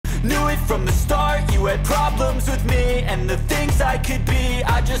Knew it from the start, you had problems with me and the things I could be,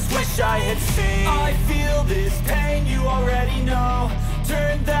 I just wish I had seen. I feel this pain, you already know.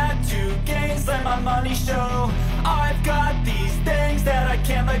 Turn that to gains, let my money show. I've got these things that I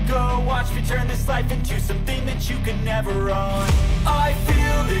can't let go. Watch me turn this life into something that you could never own. I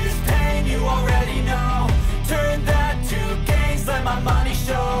feel this pain, you already know. Turn that to gains, let my money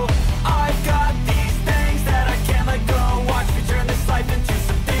show. I've got these things that I can't let go. Watch me turn this life into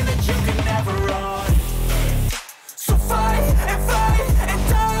something that you can never own. So fight and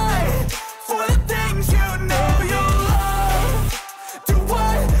die for the things you know you love. Do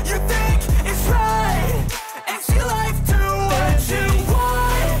what you think is right and see life do what you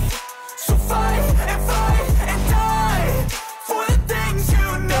want. So fight and die for the things you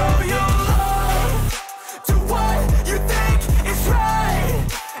know you love. Do what you think is right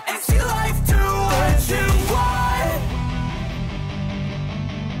and see life do what you want.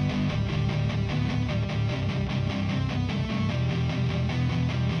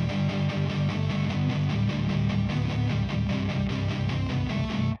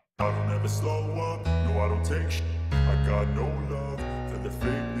 I don't ever slow up, no I don't take shit. I got no love for the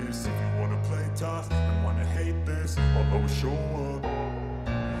fakeness. If you wanna play tough and wanna hate this, I'll always show up.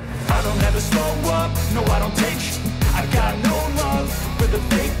 I don't ever slow up, no I don't take shit. I got no love for the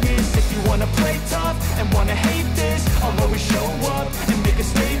fakeness. If you wanna play tough and wanna hate this, I'll always show up and make a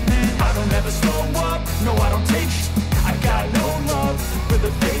statement. I don't ever slow up, no I don't take shit. I got no love for the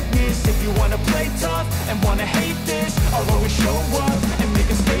fakeness. If you wanna play tough and wanna hate this, I'll always show up and make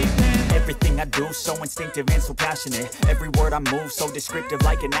a statement. Everything I do so instinctive and so passionate. Every word I move so descriptive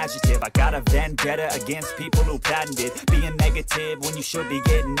like an adjective. I got a vendetta against people who patented being negative when you should be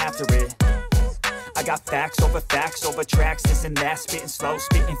getting after it. I got facts over tracks, this and that, spitting slow,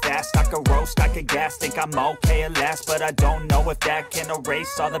 spitting fast. I could roast, I could gas, think I'm okay at last, but I don't know if that can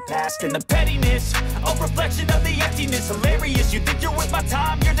erase all the past. And the pettiness, a reflection of the emptiness. Hilarious, you think you're worth my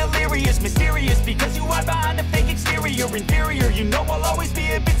time, you're delirious. Mysterious, because you hide behind a fake exterior. Inferior, you know I'll always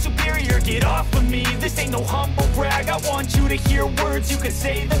be a bit superior. Get off of me, this ain't no humble brag. I want you to hear words, you can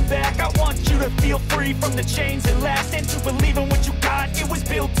say them back. I want you to feel free from the chains that last, and to believe in what you got, it was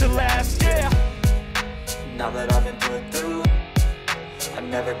built to last, yeah. Now that I've been put through, I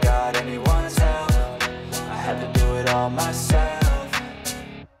never got anyone's help. I had to do it all myself.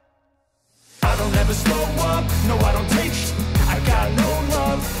 I don't ever slow up, no I don't take shit. I got no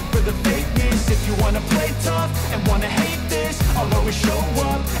love for the fakeness. If you wanna play tough and wanna hate this, I'll always show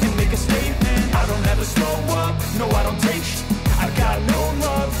up and make a statement. I don't ever slow up, no I don't take shit. I got no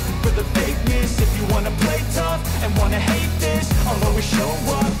love for the fakeness. If you wanna play tough and wanna hate this, I'll always show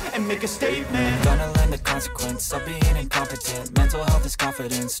up and make a statement. Gonna learn the consequence of being incompetent. Mental health is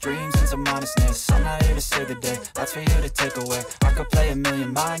confidence, dreams and some honestness. I'm not here to save the day, that's for you to take away. I could play a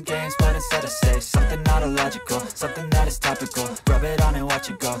million mind games, but instead I say something not illogical, something that is topical. Rub it on and watch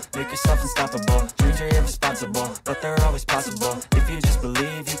it go, make yourself unstoppable. Dreams are irresponsible, but they're always possible. If you just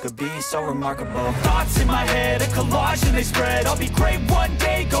believe, you could be so remarkable. Thoughts in my head, a collage and they spread. I'll be great one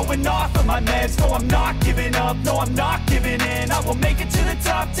day, going off of my meds. No, I'm not giving up, no, I'm not giving in. I will make it to the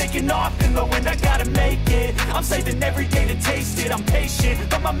top, taking off in the wind. I gotta make it, I'm saving every day to taste it. I'm patient,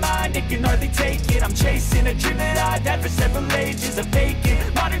 but my mind, it can hardly take it. I'm chasing a dream that I've had for several ages. A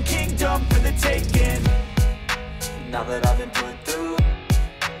vacant, modern kingdom for the taking. Now that I've been put through,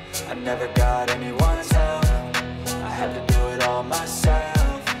 I never got anyone's help. I had to do it all myself.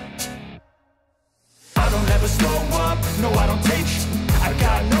 I don't ever slow up, no I don't take shit. I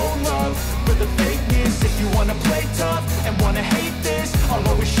got no love for the fakeness. If you wanna play tough and wanna hate this, I'll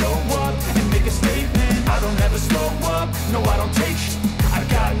always show up and make a statement. I don't ever slow up, no I don't take shit. I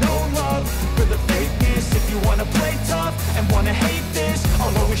got no love for the fakeness. If you wanna play tough and wanna hate this,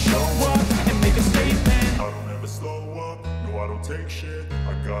 I'll always show up and make a statement. I don't ever slow up, no I don't take shit.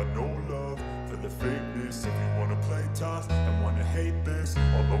 I got no love for the fakeness. If you wanna play tough and wanna hate this,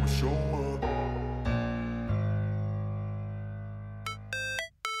 I'll always show up.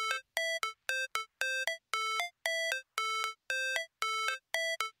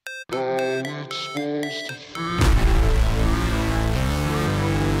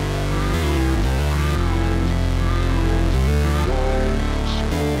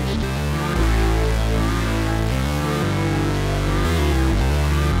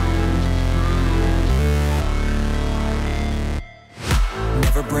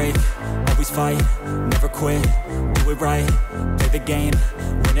 Never break, always fight, never quit, do it right, play the game,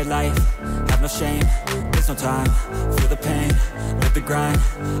 win it life, have no shame, there's no time, feel the pain, live the grind,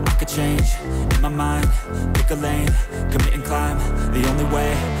 I could change, in my mind, pick a lane, commit and climb, the only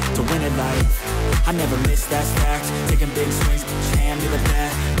way to win it life. I never miss, that's fact, taking big swings, push hand to the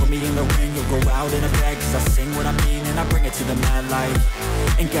bat, put me go out in a bag, cause I sing what I mean and I bring it to the mad light.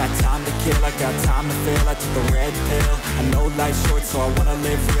 Ain't got time to kill, I got time to feel. I took the red pill, I know life's short so I wanna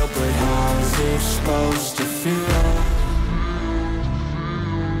live real. But how's it supposed to feel?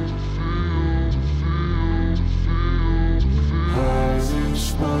 How's it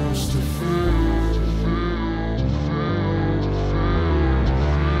supposed to feel?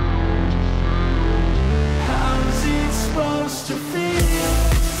 How's it supposed to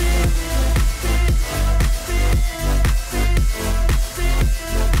feel?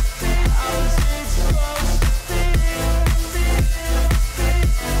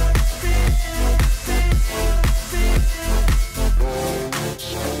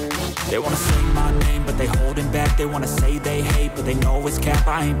 They wanna say my name, but they holding back. They wanna say they hate, but they know it's cap.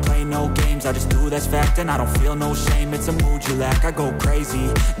 I ain't play no games, I just do that's fact. And I don't feel no shame, it's a mood you lack. I go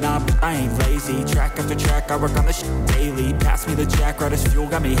crazy, nah, but I ain't lazy. Track after track, I work on this shit daily. Pass me the jack, right as fuel,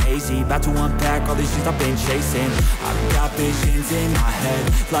 got me hazy. About to unpack all these things I've been chasing. I've got visions in my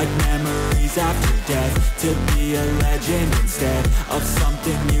head, like memories after death. To be a legend instead of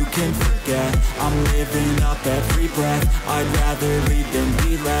something you can forget. I'm living up every breath, I'd rather lead than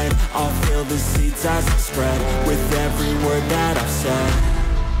be led. I'll fill the seats as I spread with every word that I've said.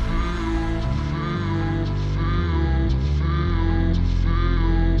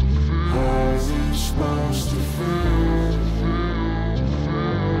 How's it supposed to feel?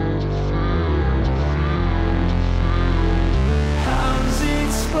 How's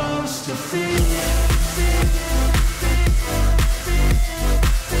it supposed to feel?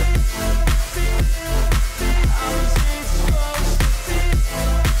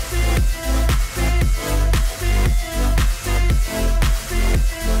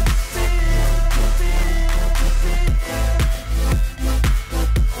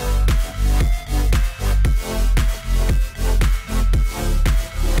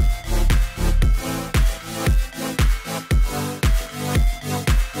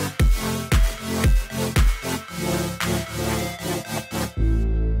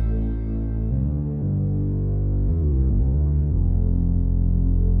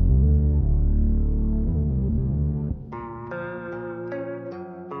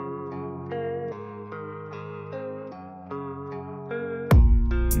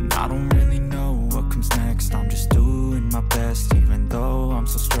 I don't really know what comes next. I'm just doing my best, even though I'm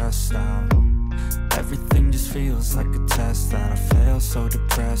so stressed out. Everything just feels like a test that I fail, so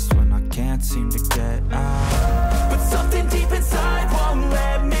depressed when I can't seem to get out. But something deep inside won't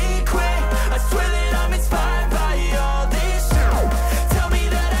let me quit. I swear that I'm inspired by all this shit. Tell me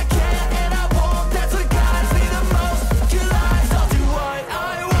that I can't and I won't. That's what guides me the most. Your lies, I'll do what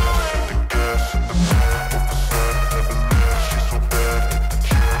I want. The gas in the back of the sun, never knew she's so bad. Made the brag, the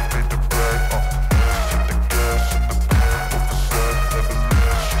gas in the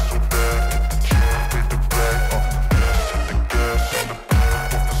back of the sun, never knew she's so bad. Made the brag, the gas in the back of the sun, never knew she's so bad.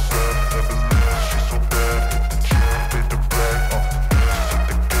 Made the brag, the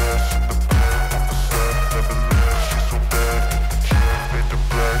gas in the back of the sun, never knew she's so bad. Made the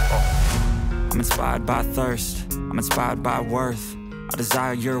brag, I'm inspired by thirst, I'm inspired by worth. I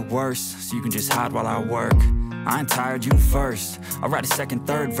desire your worst, so you can just hide while I work. I ain't tired, you first. I'll write a second,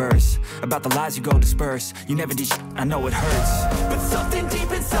 third verse about the lies you go disperse. You never did shit, I know it hurts. But something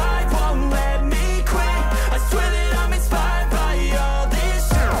deep inside won't let me quit. I swear that I'm inspired by all this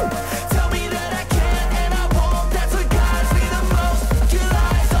shit. Tell me that I can't and I won't. That's what guides me the most. Your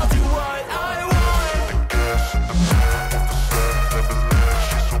lies, I'll do what I want. the gas in the back of the sun, never knew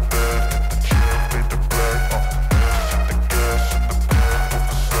she's so bad. Made the brag, the gas in the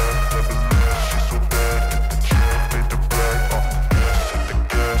back of the sun, never knew she's so bad. Made the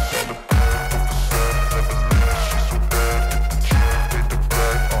brag,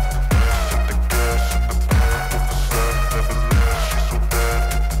 the gas in the back of the sun, never knew she's so bad. Made the brag, the gas in the back of the sun, never knew she's so bad.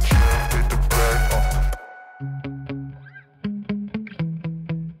 Made the brag,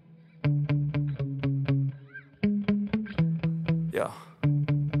 Yeah.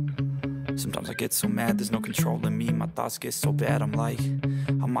 Sometimes I get so mad, there's no controlling me. My thoughts get so bad, I'm like,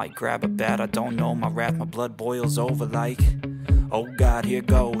 I might grab a bat, I don't know. My wrath, my blood boils over like, oh God, here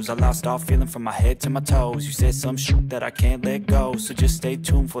goes. I lost all feeling from my head to my toes. You said some shit that I can't let go, so just stay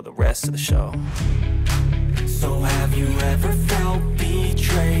tuned for the rest of the show. So have you ever